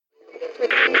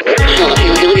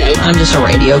I'm just a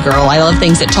radio girl. I love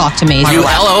things that talk to me. You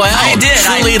LOL. I did.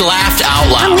 Truly laughed out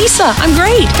loud. I'm Lisa. I'm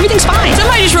great. Everything's fine.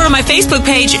 Somebody just wrote on my Facebook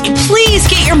page, please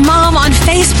get your mom on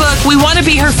Facebook. We want to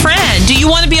be her friend. Do you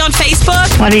want to be on Facebook?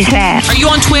 What is that? Are you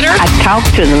on Twitter? I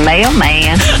talked to the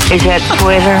mailman. Is that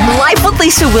Twitter? Life with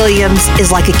Lisa Williams is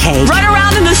like a cake. Run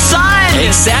around in the sun.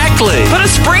 Exactly. Put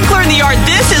a sprinkler in the yard.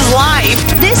 This is life.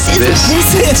 This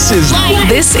is life.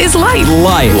 This is life.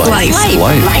 Life.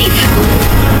 life.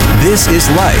 This is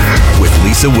Life with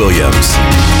Lisa Williams.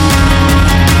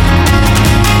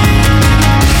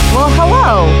 Well,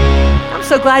 hello. I'm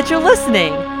so glad you're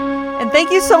listening. And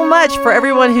thank you so much for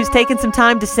everyone who's taken some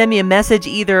time to send me a message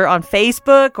either on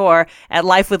Facebook or at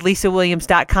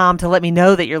lifewithlisawilliams.com to let me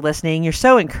know that you're listening. You're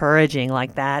so encouraging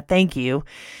like that. Thank you.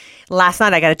 Last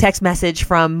night, I got a text message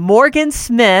from Morgan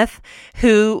Smith,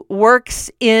 who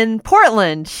works in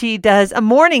Portland. She does a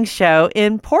morning show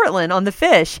in Portland on The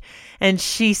Fish. And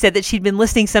she said that she'd been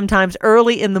listening sometimes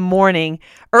early in the morning.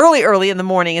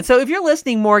 And so if you're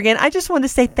listening, Morgan, I just want to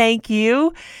say thank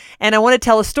you. And I want to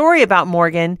tell a story about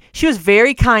Morgan. She was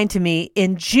very kind to me.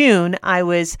 In June, I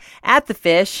was at The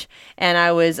Fish, and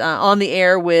I was on the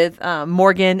air with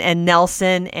Morgan and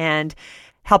Nelson and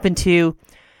helping to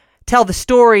tell the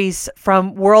stories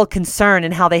from World Concern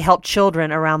and how they help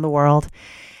children around the world.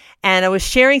 And I was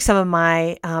sharing some of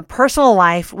my personal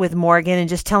life with Morgan and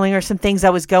just telling her some things I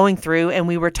was going through. And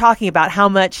we were talking about how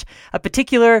much a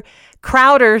particular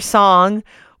Crowder song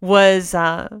was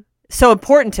so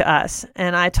important to us.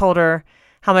 And I told her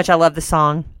how much I love the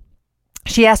song.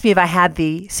 She asked me if I had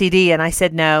the CD, and I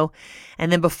said no.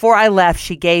 And then before I left,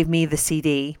 she gave me the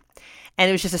CD. And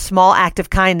it was just a small act of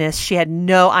kindness. She had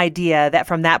no idea that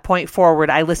from that point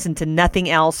forward, I listened to nothing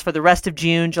else for the rest of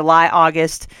June, July,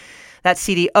 August. That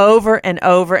CD over and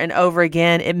over and over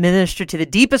again. It ministered to the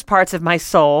deepest parts of my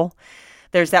soul.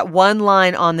 There's that one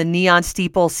line on the Neon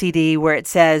Steeple CD where it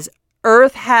says,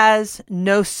 "Earth has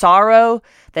no sorrow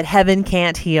that heaven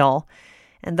can't heal."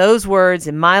 And those words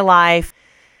in my life,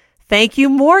 thank you,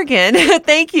 Morgan.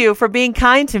 Thank you for being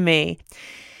kind to me.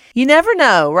 You never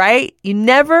know, right? You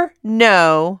never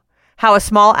know how a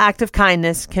small act of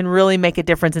kindness can really make a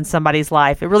difference in somebody's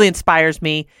life. It really inspires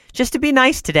me just to be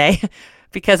nice today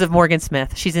because of Morgan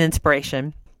Smith. She's an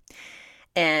inspiration.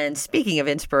 And speaking of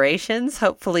inspirations,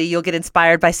 hopefully you'll get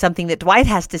inspired by something that Dwight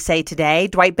has to say today.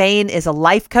 Dwight Bain is a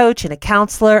life coach and a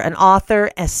counselor, an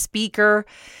author, a speaker,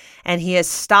 and he has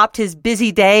stopped his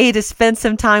busy day to spend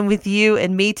some time with you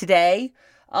and me today.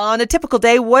 On a typical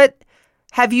day, what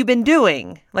have you been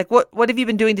doing? Like, what have you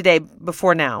been doing today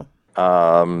before now?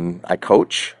 I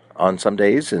coach on some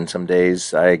days, and some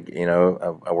days I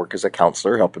work as a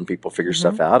counselor, helping people figure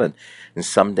stuff out. And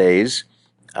some days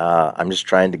I'm just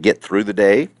trying to get through the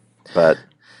day. But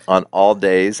on all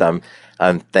days, I'm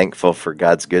thankful for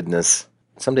God's goodness.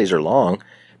 Some days are long,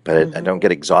 but I don't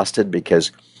get exhausted,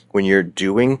 because when you're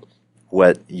doing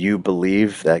what you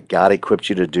believe that God equipped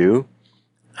you to do,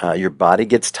 your body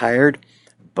gets tired,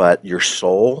 but your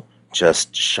soul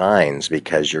just shines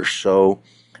because you're so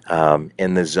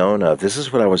in the zone of, this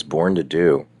is what I was born to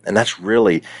do. And that's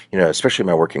really, especially in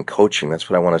my work in coaching, that's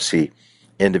what I want to see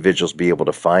individuals be able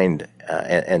to find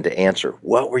and to answer.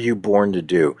 What were you born to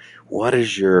do? What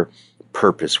is your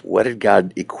purpose? What did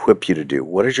God equip you to do?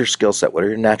 What is your skill set? What are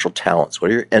your natural talents?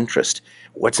 What are your interests?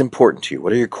 What's important to you?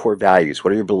 What are your core values?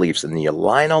 What are your beliefs? And then you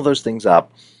line all those things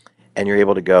up, and you're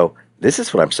able to go, this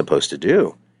is what I'm supposed to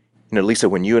do. Lisa,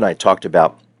 when you and I talked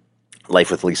about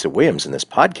Life with Lisa Williams in this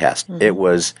podcast, it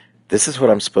was, this is what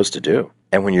I'm supposed to do.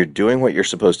 And when you're doing what you're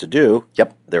supposed to do,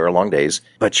 yep, there are long days,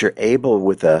 but you're able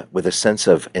with a sense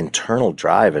of internal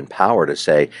drive and power to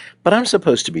say, but I'm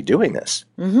supposed to be doing this.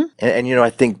 And I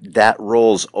think that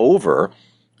rolls over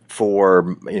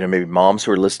for, maybe moms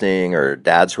who are listening or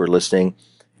dads who are listening,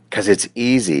 because it's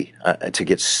easy to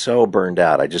get so burned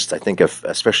out. I think of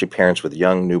especially parents with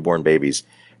young newborn babies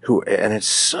and it's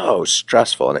so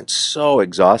stressful and it's so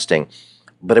exhausting.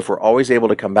 But if we're always able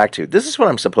to come back to, this is what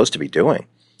I'm supposed to be doing,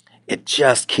 it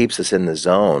just keeps us in the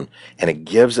zone, and it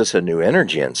gives us a new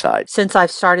energy inside. Since I've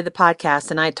started the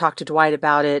podcast, and I talked to Dwight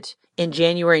about it in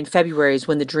January and February is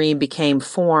when the dream became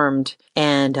formed.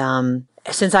 And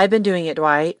since I've been doing it,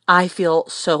 Dwight, I feel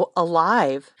so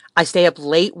alive. I stay up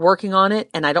late working on it,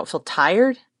 and I don't feel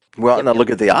tired. Well, now look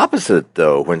at the opposite,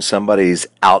 though. When somebody's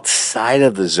outside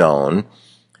of the zone,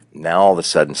 now all of a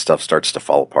sudden stuff starts to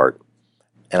fall apart.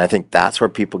 And I think that's where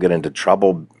people get into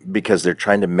trouble, because they're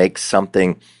trying to make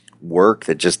something work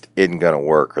that just isn't going to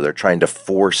work, or they're trying to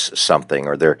force something,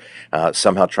 or they're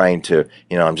somehow trying to,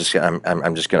 I'm just going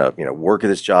to, work at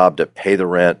this job to pay the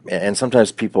rent. And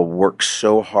sometimes people work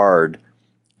so hard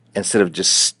instead of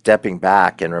just stepping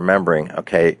back and remembering,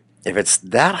 okay, if it's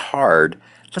that hard,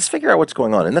 let's figure out what's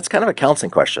going on. And that's kind of a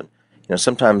counseling question.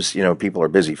 Sometimes, people are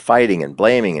busy fighting and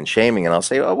blaming and shaming, and I'll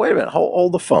say, oh, wait a minute,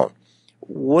 hold the phone.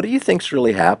 What do you think's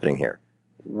really happening here?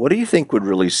 What do you think would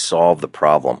really solve the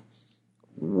problem?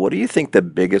 What do you think the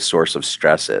biggest source of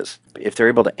stress is? If they're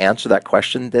able to answer that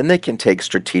question, then they can take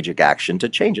strategic action to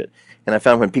change it. And I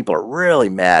found when people are really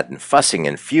mad and fussing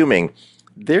and fuming,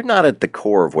 they're not at the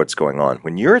core of what's going on.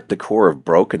 When you're at the core of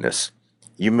brokenness,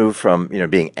 you move from,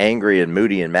 being angry and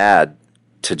moody and mad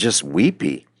to just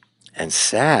weepy and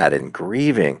sad and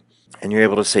grieving. And you're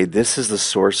able to say, this is the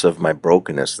source of my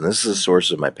brokenness and this is the source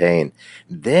of my pain.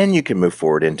 Then you can move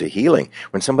forward into healing.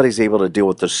 When somebody's able to deal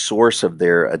with the source of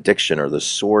their addiction or the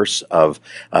source of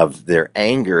their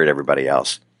anger at everybody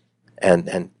else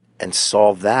and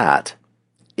solve that,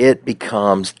 it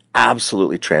becomes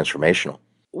absolutely transformational.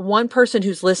 One person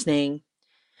who's listening,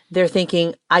 they're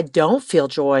thinking, I don't feel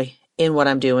joy in what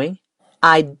I'm doing.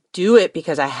 I do it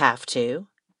because I have to.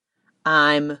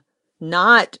 I'm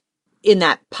not in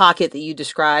that pocket that you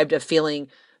described of feeling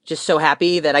just so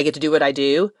happy that I get to do what I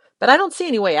do, but I don't see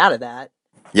any way out of that.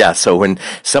 Yeah, so when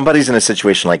somebody's in a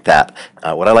situation like that,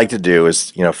 what I like to do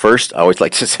is, first, I always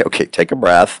like to say, okay, take a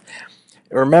breath.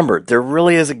 Remember, there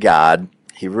really is a God.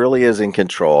 He really is in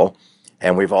control.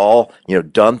 And we've all,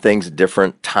 done things at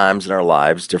different times in our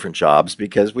lives, different jobs,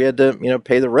 because we had to,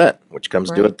 pay the rent, which comes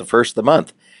due at the first of the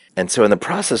month. And so in the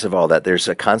process of all that, there's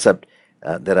a concept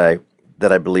that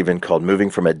I believe in called moving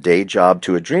from a day job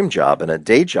to a dream job. And a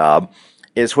day job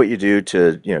is what you do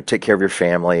to, take care of your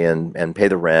family and pay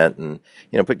the rent and,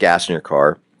 put gas in your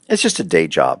car. It's just a day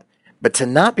job. But to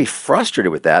not be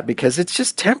frustrated with that because it's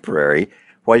just temporary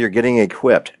while you're getting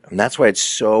equipped. And that's why it's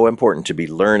so important to be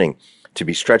learning, to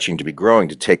be stretching, to be growing,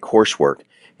 to take coursework.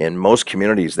 In most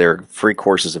communities, there are free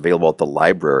courses available at the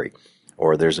library,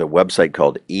 or there's a website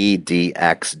called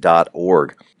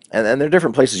edx.org. And there are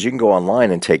different places you can go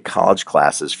online and take college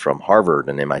classes from Harvard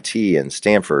and MIT and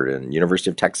Stanford and University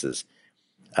of Texas.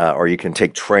 Or you can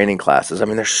take training classes. I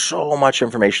mean, there's so much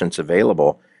information that's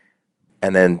available.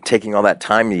 And then taking all that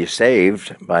time you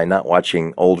saved by not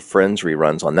watching old Friends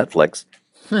reruns on Netflix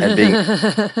and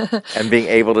being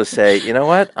able to say, you know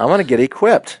what, I want to get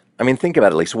equipped. I mean, think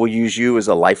about it, Lisa. We'll use you as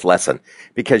a life lesson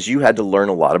because you had to learn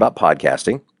a lot about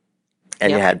podcasting.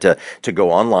 And you had to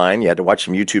go online, you had to watch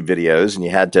some YouTube videos, and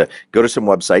you had to go to some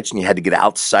websites, and you had to get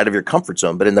outside of your comfort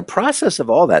zone. But in the process of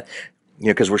all that,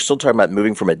 because we're still talking about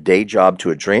moving from a day job to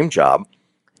a dream job,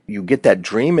 you get that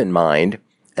dream in mind,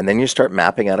 and then you start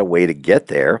mapping out a way to get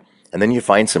there. And then you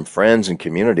find some friends and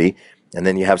community, and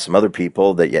then you have some other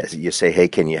people that you say, hey,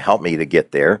 can you help me to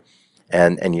get there?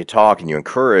 And you talk, and you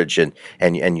encourage, and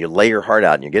you lay your heart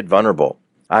out, and you get vulnerable.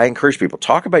 I encourage people,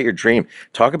 talk about your dream.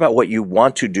 Talk about what you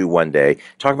want to do one day.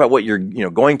 Talk about what you're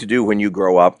going to do when you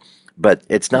grow up. But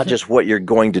it's not just what you're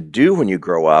going to do when you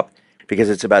grow up, because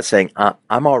it's about saying,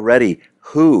 I'm already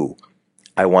who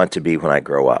I want to be when I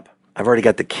grow up. I've already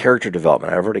got the character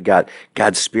development. I've already got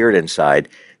God's Spirit inside.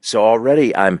 So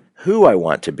already I'm who I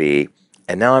want to be.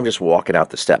 And now I'm just walking out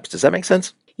the steps. Does that make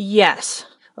sense? Yes.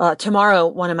 Tomorrow,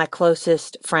 one of my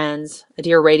closest friends, a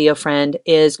dear radio friend,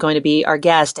 is going to be our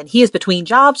guest, and he is between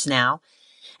jobs now,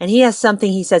 and he has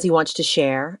something he says he wants to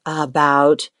share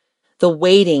about the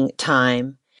waiting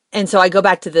time. And so I go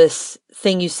back to this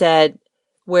thing you said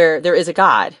where there is a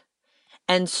God.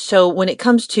 And so when it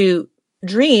comes to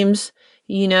dreams,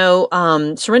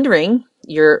 surrendering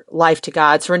your life to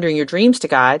God, surrendering your dreams to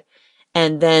God,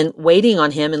 and then waiting on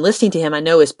him and listening to him, I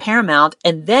know is paramount.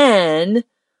 And then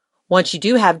once you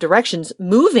do have directions,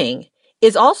 moving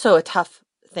is also a tough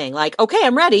thing. Like, okay,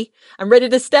 I'm ready. I'm ready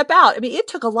to step out. I mean, it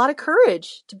took a lot of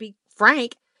courage, to be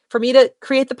frank, for me to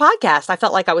create the podcast. I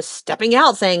felt like I was stepping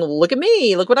out saying, look at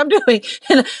me, look what I'm doing.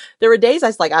 And there were days I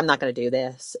was like, I'm not going to do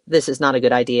this. This is not a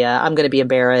good idea. I'm going to be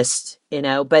embarrassed,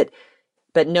 but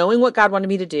knowing what God wanted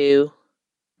me to do,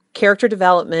 character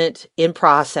development in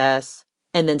process,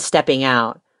 and then stepping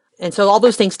out. And so all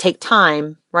those things take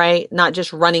time, right? Not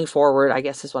just running forward, I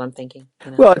guess is what I'm thinking.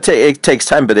 Well, it takes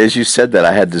time, but as you said that,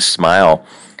 I had to smile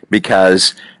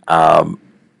because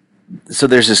so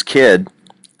there's this kid,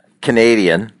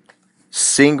 Canadian,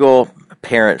 single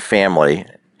parent family.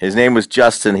 His name was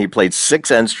Justin. He played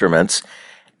 6 instruments,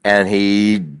 and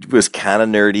he was kind of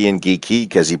nerdy and geeky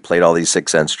because he played all these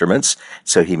 6 instruments.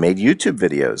 So he made YouTube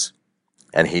videos.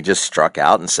 And he just struck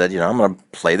out and said, I'm going to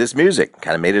play this music.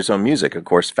 Kind of made his own music. Of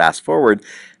course, fast forward,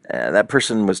 that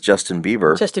person was Justin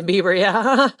Bieber. Justin Bieber,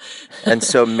 yeah. And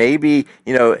so maybe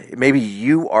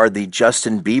you are the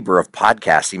Justin Bieber of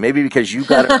podcasting. Maybe because you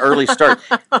got an early start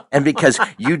and because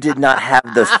you did not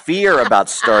have the fear about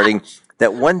starting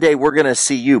that one day we're going to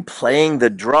see you playing the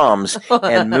drums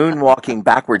and moonwalking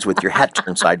backwards with your hat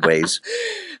turned sideways.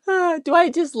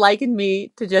 Dwight just likened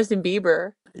me to Justin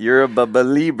Bieber. You're a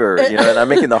believer, and I'm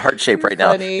making the heart shape right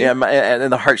now. Funny. Yeah,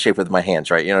 and the heart shape with my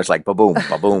hands, right? It's like ba-boom,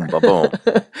 ba-boom, ba-boom.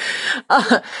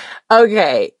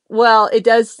 Okay. Well, it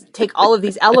does take all of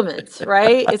these elements,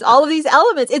 right? It's all of these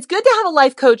elements. It's good to have a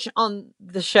life coach on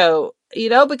the show,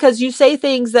 because you say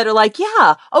things that are like,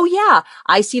 yeah, oh yeah,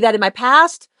 I see that in my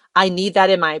past. I need that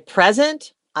in my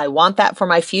present. I want that for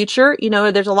my future.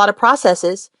 There's a lot of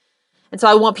processes. And so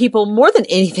I want people more than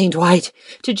anything, Dwight,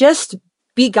 to just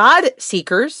be God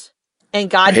seekers and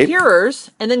God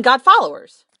hearers and then God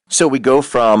followers. So we go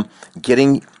from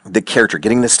getting the character,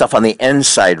 getting the stuff on the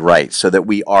inside right so that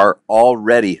we are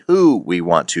already who we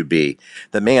want to be,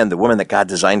 the man, the woman that God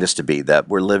designed us to be, that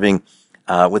we're living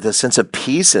with a sense of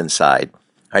peace inside. All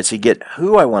right, so you get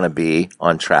who I want to be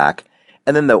on track,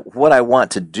 and then what I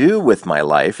want to do with my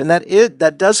life, and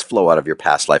that does flow out of your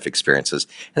past life experiences,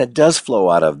 and it does flow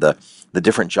out of the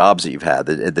different jobs that you've had,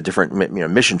 the different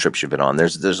mission trips you've been on.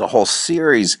 There's a whole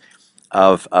series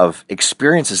of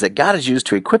experiences that God has used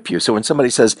to equip you. So when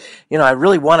somebody says, I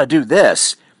really want to do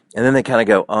this, and then they kind of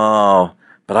go, oh,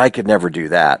 but I could never do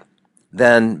that.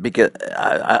 Then because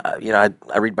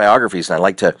I read biographies and I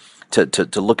like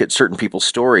to look at certain people's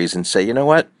stories and say, you know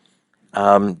what,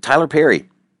 Tyler Perry,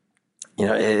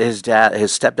 his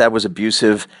stepdad was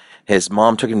abusive. His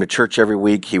mom took him to church every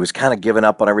week. He was kind of giving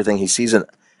up on everything. He sees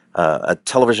a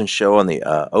television show on the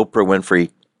Oprah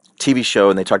Winfrey TV show,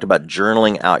 and they talked about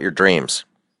journaling out your dreams.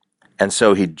 And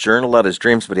so he journaled out his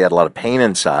dreams, but he had a lot of pain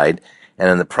inside. And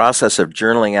in the process of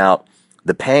journaling out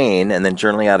the pain and then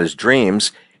journaling out his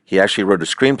dreams, he actually wrote a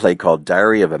screenplay called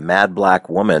Diary of a Mad Black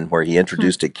Woman, where he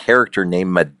introduced a character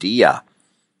named Medea.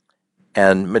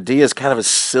 And Medea is kind of a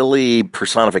silly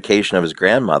personification of his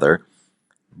grandmother,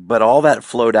 but all that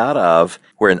flowed out of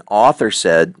where an author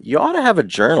said, you ought to have a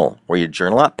journal where you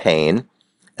journal out pain.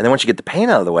 And then once you get the pain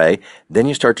out of the way, then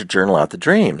you start to journal out the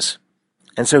dreams.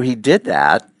 And so he did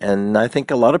that. And I think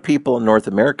a lot of people in North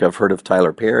America have heard of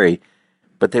Tyler Perry,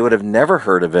 but they would have never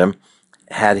heard of him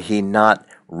had he not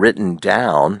written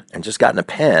down and just gotten a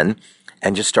pen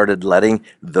and just started letting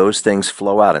those things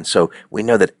flow out. And so we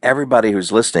know that everybody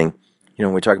who's listening,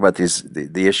 when we talk about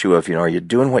the issue of, are you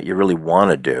doing what you really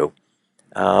want to do?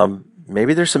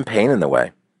 Maybe there's some pain in the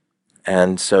way.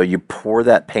 And so you pour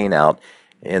that pain out.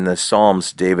 In the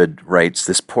Psalms, David writes,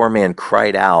 this poor man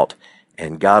cried out,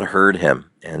 and God heard him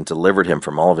and delivered him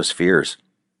from all of his fears.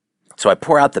 So I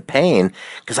pour out the pain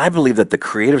because I believe that the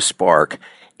creative spark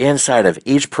inside of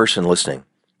each person listening,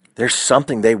 there's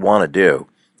something they want to do,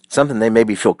 something they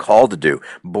maybe feel called to do,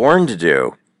 born to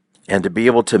do, and to be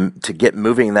able to get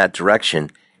moving in that direction.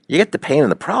 You get the pain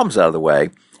and the problems out of the way,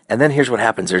 and then here's what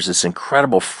happens. There's this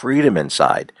incredible freedom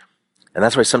inside. And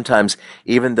that's why sometimes,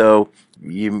 even though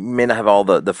you may not have all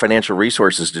the financial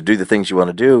resources to do the things you want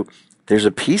to do, there's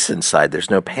a peace inside.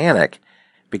 There's no panic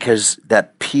because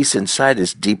that peace inside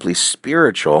is deeply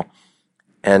spiritual.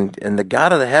 And the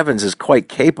God of the heavens is quite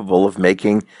capable of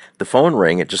making the phone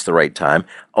ring at just the right time,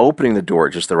 opening the door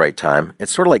at just the right time.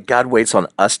 It's sort of like God waits on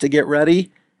us to get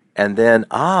ready. And then,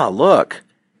 look,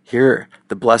 here,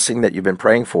 the blessing that you've been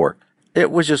praying for. It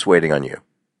was just waiting on you.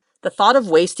 The thought of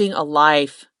wasting a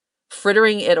life,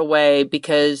 frittering it away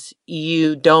because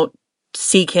you don't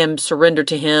seek him, surrender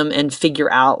to him, and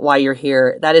figure out why you're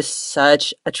here. That is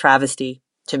such a travesty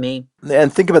to me.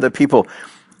 And think about the people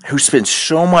who spend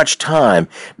so much time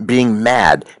being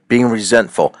mad, being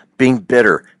resentful, being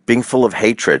bitter, being full of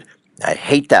hatred. I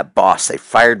hate that boss. They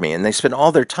fired me. And they spend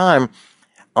all their time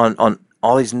on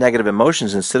all these negative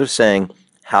emotions instead of saying,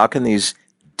 how can these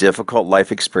difficult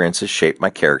life experiences shape my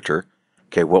character?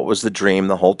 Okay, what was the dream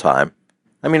the whole time?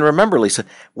 I mean, remember, Lisa,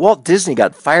 Walt Disney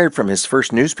got fired from his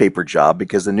first newspaper job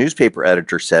because the newspaper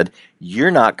editor said,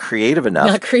 you're not creative enough.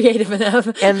 Not creative enough.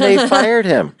 And they fired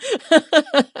him.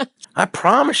 I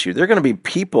promise you, there are going to be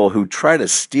people who try to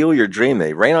steal your dream.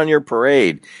 They rain on your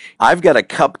parade. I've got a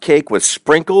cupcake with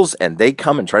sprinkles, and they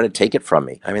come and try to take it from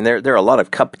me. I mean, there are a lot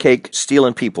of cupcake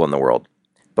stealing people in the world.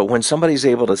 But when somebody's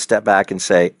able to step back and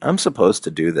say, I'm supposed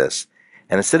to do this,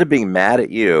 and instead of being mad at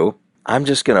you, I'm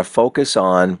just going to focus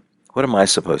on, what am I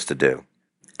supposed to do?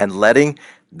 And letting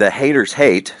the haters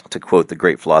hate, to quote the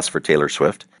great philosopher Taylor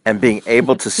Swift, and being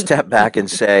able to step back and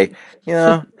say,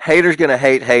 haters going to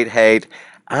hate.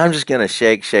 I'm just going to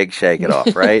shake it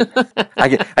off, right?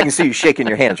 I can see you shaking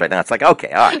your hands right now. It's like,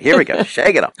 okay, all right, here we go,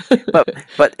 shake it off.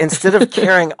 But instead of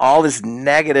carrying all this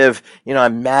negative,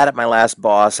 I'm mad at my last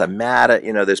boss. I'm mad at,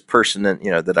 this person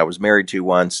that, that I was married to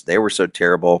once. They were so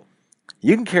terrible.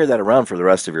 You can carry that around for the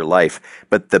rest of your life.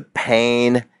 But the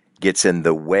pain gets in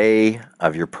the way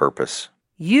of your purpose.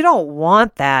 You don't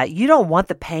want that. You don't want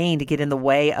the pain to get in the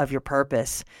way of your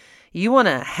purpose. You want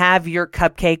to have your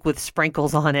cupcake with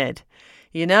sprinkles on it,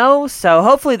 So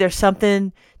hopefully there's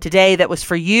something today that was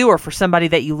for you or for somebody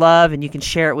that you love, and you can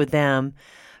share it with them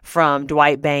from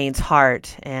Dwight Bain's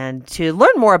heart. And to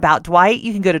learn more about Dwight,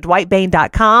 you can go to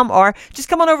dwightbain.com or just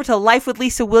come on over to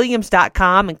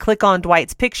lifewithlisawilliams.com and click on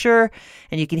Dwight's picture,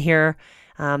 and you can hear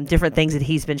different things that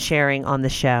he's been sharing on the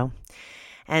show.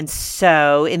 And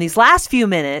so in these last few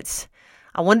minutes,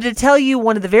 I wanted to tell you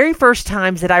one of the very first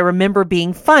times that I remember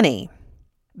being funny.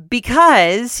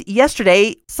 Because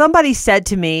yesterday, somebody said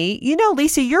to me,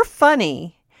 Lisa, you're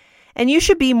funny, and you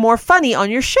should be more funny on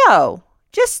your show.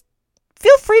 Just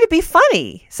feel free to be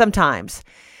funny sometimes.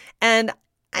 And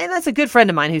that's a good friend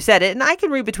of mine who said it. And I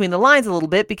can read between the lines a little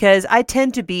bit because I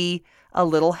tend to be a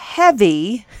little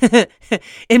heavy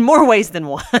in more ways than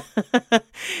one.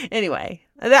 Anyway,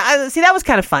 that was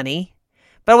kind of funny,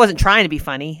 but I wasn't trying to be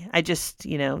funny. I just,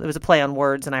 it was a play on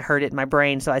words and I heard it in my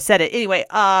brain. So I said it anyway.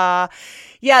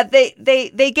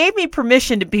 They gave me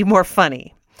permission to be more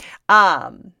funny.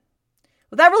 Well,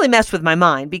 that really messed with my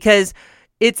mind because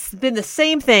it's been the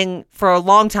same thing for a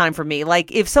long time for me.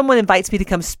 Like if someone invites me to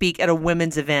come speak at a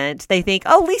women's event, they think,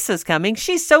 oh, Lisa's coming.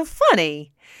 She's so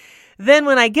funny. Then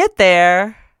when I get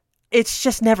there, it's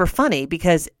just never funny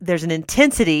because there's an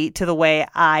intensity to the way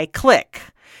I click.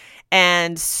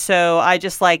 And so I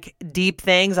just like deep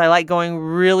things. I like going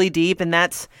really deep. And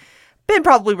that's been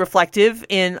probably reflective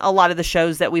in a lot of the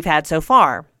shows that we've had so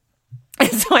far.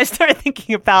 And so I started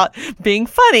thinking about being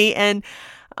funny, and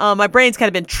my brain's kind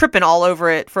of been tripping all over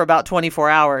it for about 24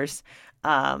 hours.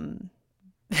 And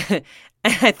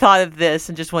I thought of this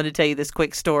and just wanted to tell you this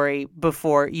quick story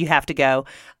before you have to go.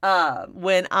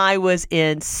 When I was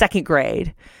in second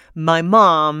grade, my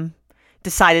mom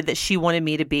decided that she wanted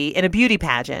me to be in a beauty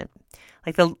pageant,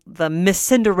 like the Miss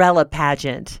Cinderella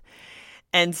pageant.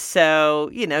 And so,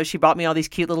 she bought me all these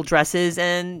cute little dresses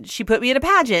and she put me in a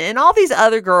pageant. And all these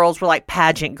other girls were like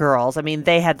pageant girls. I mean,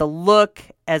 they had the look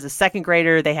as a second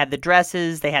grader. They had the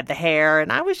dresses. They had the hair.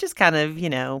 And I was just kind of,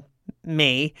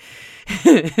 me.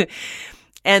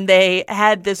 And they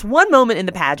had this one moment in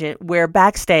the pageant where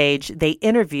backstage they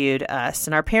interviewed us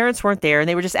and our parents weren't there. And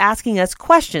they were just asking us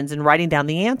questions and writing down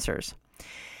the answers.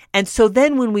 And so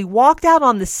then when we walked out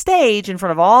on the stage in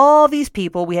front of all these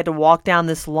people, we had to walk down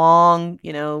this long,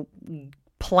 gangplank,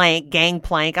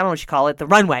 I don't know what you call it, the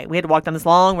runway. We had to walk down this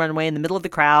long runway in the middle of the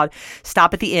crowd,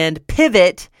 stop at the end,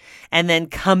 pivot, and then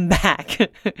come back.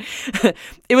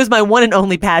 It was my one and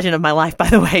only pageant of my life, by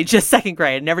the way, just second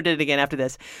grade. I never did it again after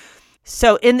this.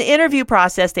 So in the interview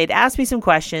process, they'd asked me some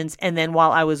questions, and then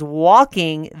while I was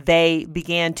walking, they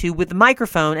began to, with the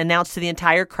microphone, announce to the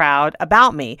entire crowd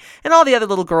about me. And all the other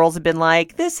little girls had been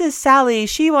like, this is Sally,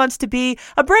 she wants to be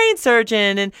a brain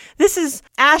surgeon, and this is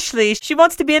Ashley, she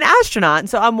wants to be an astronaut. And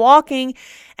so I'm walking,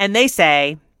 and they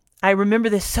say, I remember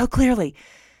this so clearly,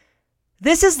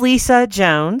 this is Lisa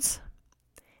Jones,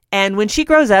 and when she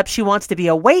grows up, she wants to be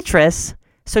a waitress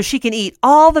so she can eat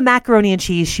all the macaroni and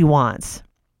cheese she wants.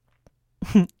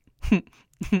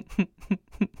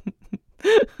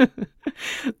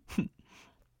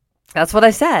 That's what I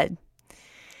said.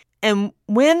 And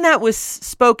when that was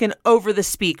spoken over the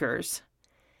speakers,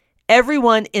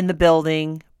 everyone in the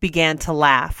building began to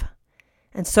laugh.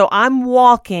 And so I'm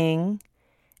walking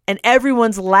and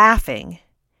everyone's laughing.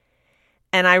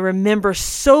 And I remember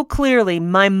so clearly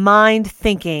my mind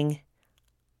thinking,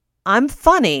 I'm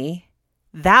funny.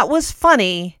 That was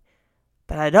funny,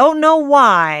 but I don't know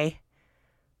why.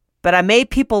 But I made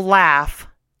people laugh.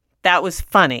 That was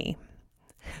funny.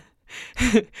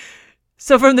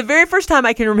 So from the very first time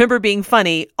I can remember being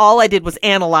funny, all I did was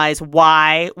analyze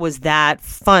why was that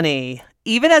funny.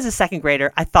 Even as a second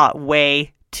grader, I thought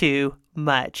way too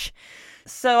much.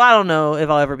 So I don't know if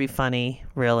I'll ever be funny,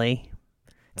 really.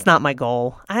 It's not my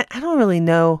goal. I don't really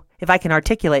know if I can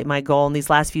articulate my goal in these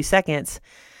last few seconds.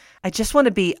 I just want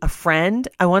to be a friend.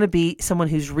 I want to be someone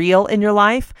who's real in your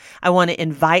life. I want to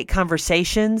invite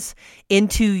conversations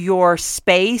into your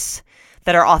space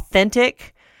that are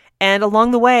authentic. And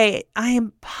along the way, I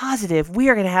am positive we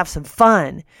are going to have some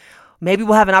fun. Maybe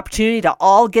we'll have an opportunity to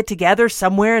all get together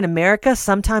somewhere in America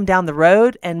sometime down the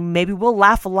road, and maybe we'll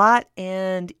laugh a lot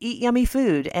and eat yummy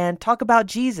food and talk about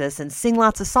Jesus and sing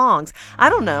lots of songs.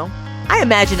 I don't know. I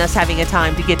imagine us having a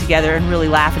time to get together and really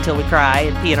laugh until we cry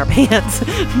and pee in our pants.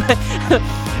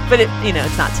 but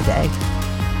it's not today.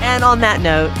 And on that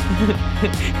note,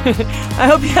 I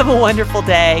hope you have a wonderful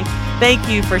day. Thank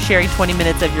you for sharing 20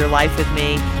 minutes of your life with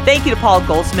me. Thank you to Paul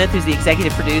Goldsmith, who's the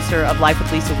executive producer of Life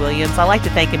with Lisa Williams. I like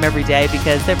to thank him every day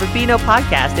because there would be no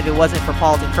podcast if it wasn't for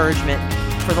Paul's encouragement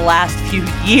for the last few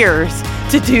years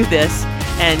to do this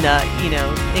and,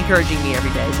 encouraging me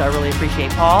every day. So I really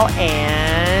appreciate Paul.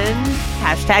 And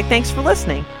 # thanks for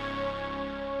listening.